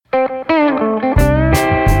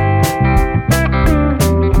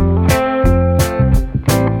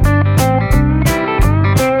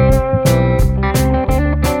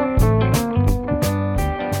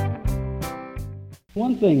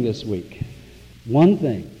this week. One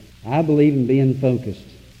thing. I believe in being focused.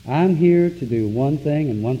 I'm here to do one thing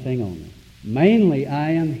and one thing only. Mainly,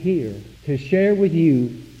 I am here to share with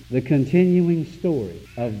you the continuing story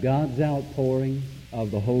of God's outpouring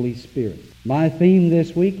of the Holy Spirit. My theme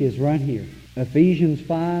this week is right here, Ephesians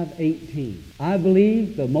 5:18. I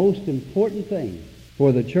believe the most important thing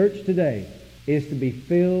for the church today is to be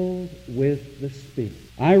filled with the Spirit.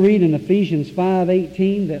 I read in Ephesians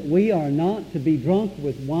 5:18 that we are not to be drunk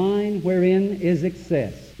with wine wherein is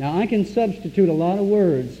excess. Now I can substitute a lot of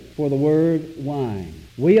words for the word wine.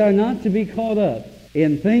 We are not to be caught up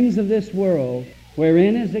in things of this world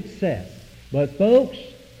wherein is excess. But folks,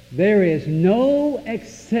 there is no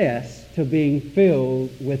excess to being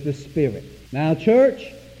filled with the Spirit. Now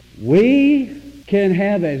church, we can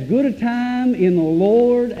have as good a time in the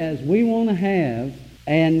Lord as we want to have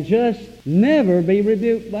and just never be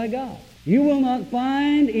rebuked by God. You will not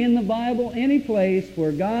find in the Bible any place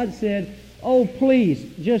where God said, oh please,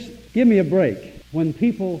 just give me a break when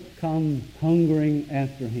people come hungering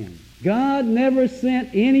after Him. God never sent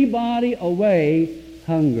anybody away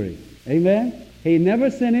hungry. Amen? He never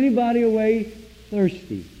sent anybody away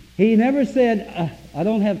thirsty. He never said, I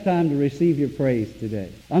don't have time to receive your praise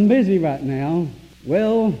today. I'm busy right now.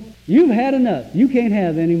 Well, you've had enough. You can't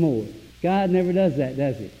have any more. God never does that,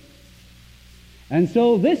 does He? And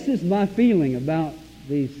so this is my feeling about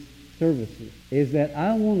these services, is that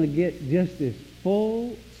I want to get just as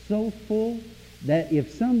full, so full, that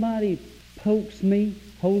if somebody pokes me,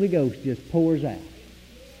 Holy Ghost just pours out.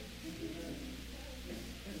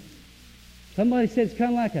 Somebody said it's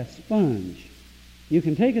kind of like a sponge. You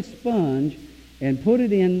can take a sponge and put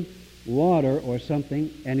it in water or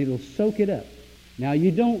something, and it'll soak it up. Now,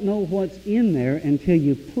 you don't know what's in there until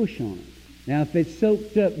you push on it. Now, if it's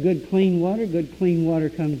soaked up good clean water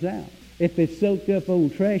comes out. If it's soaked up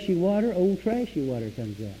old trashy water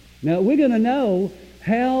comes out. Now, we're going to know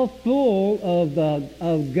how full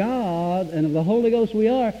of God and of the Holy Ghost we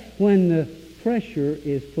are when the pressure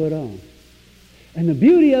is put on. And the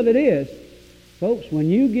beauty of it is, folks, when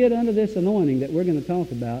you get under this anointing that we're going to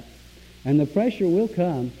talk about, and the pressure will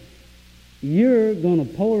come, you're going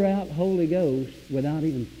to pour out Holy Ghost without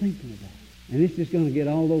even thinking about it. And it's just going to get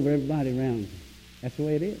all over everybody around you. That's the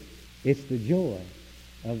way it is. It's the joy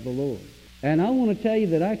of the Lord. And I want to tell you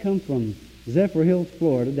that I come from Zephyr Hills,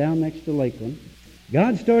 Florida, down next to Lakeland.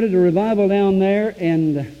 God started a revival down there,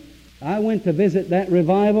 and I went to visit that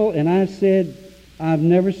revival, and I said, I've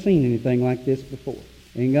never seen anything like this before.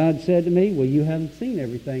 And God said to me, well, you haven't seen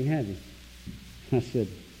everything, have you? I said,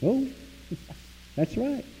 oh, that's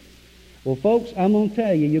right. Well, folks, I'm going to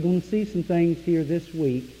tell you, you're going to see some things here this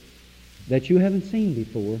week that you haven't seen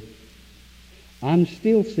before. I'm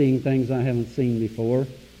still seeing things I haven't seen before.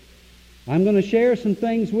 I'm going to share some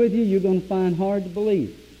things with you you're going to find hard to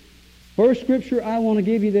believe. First scripture I want to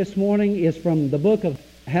give you this morning is from the book of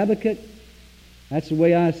Habakkuk. That's the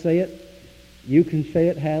way I say it. You can say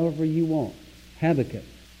it however you want. Habakkuk.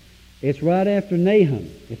 It's right after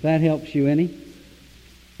Nahum, if that helps you any.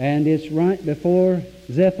 And it's right before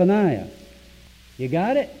Zephaniah. You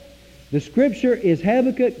got it? The scripture is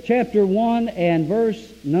Habakkuk chapter 1 and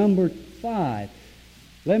verse number 5.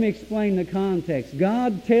 Let me explain the context.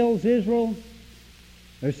 God tells Israel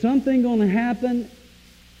there's something going to happen,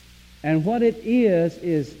 and what it is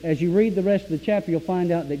as you read the rest of the chapter, you'll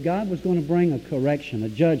find out that God was going to bring a correction, a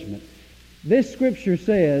judgment. This scripture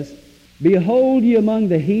says, behold ye among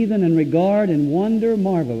the heathen, and regard and wonder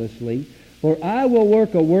marvelously, for I will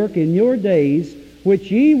work a work in your days,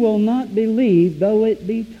 which ye will not believe, though it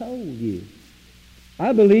be told you.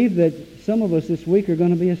 I believe that some of us this week are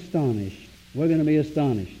going to be astonished. We're going to be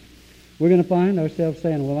astonished. We're going to find ourselves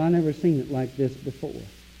saying, well, I never seen it like this before.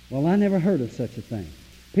 Well, I never heard of such a thing.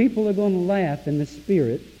 People are going to laugh in the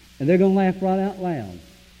Spirit, and they're going to laugh right out loud.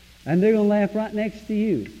 And they're going to laugh right next to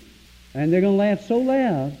you. And they're going to laugh so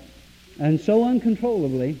loud and so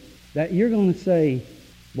uncontrollably that you're going to say,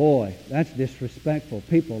 boy, that's disrespectful.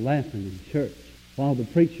 People laughing in church while the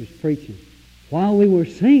preacher's preaching. While we were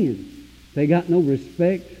singing, they got no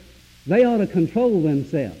respect. They ought to control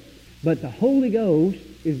themselves. But the Holy Ghost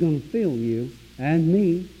is going to fill you and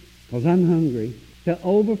me, because I'm hungry, to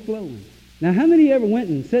overflowing. Now, how many of you ever went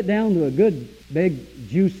and sat down to a good, big,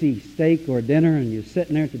 juicy steak or dinner, and you're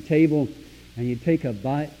sitting there at the table, and you take a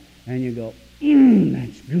bite, and you go,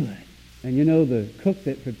 that's good. And you know the cook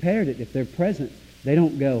that prepared it, if they're present, they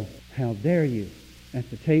don't go, how dare you, at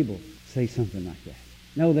the table, say something like that.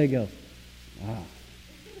 No, they go, wow.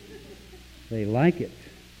 They like it.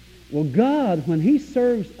 Well, God, when He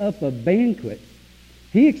serves up a banquet,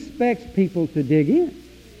 He expects people to dig in.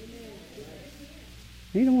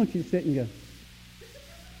 He don't want you to sit and go.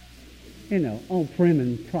 all prim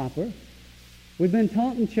and proper. We've been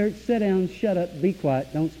taught in church, sit down, shut up, be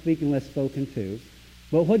quiet, don't speak unless spoken to.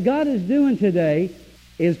 But what God is doing today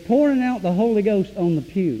is pouring out the Holy Ghost on the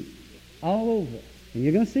pew, all over. And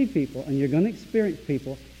you're going to see people, and you're going to experience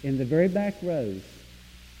people in the very back rows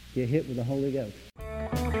get hit with the Holy Ghost.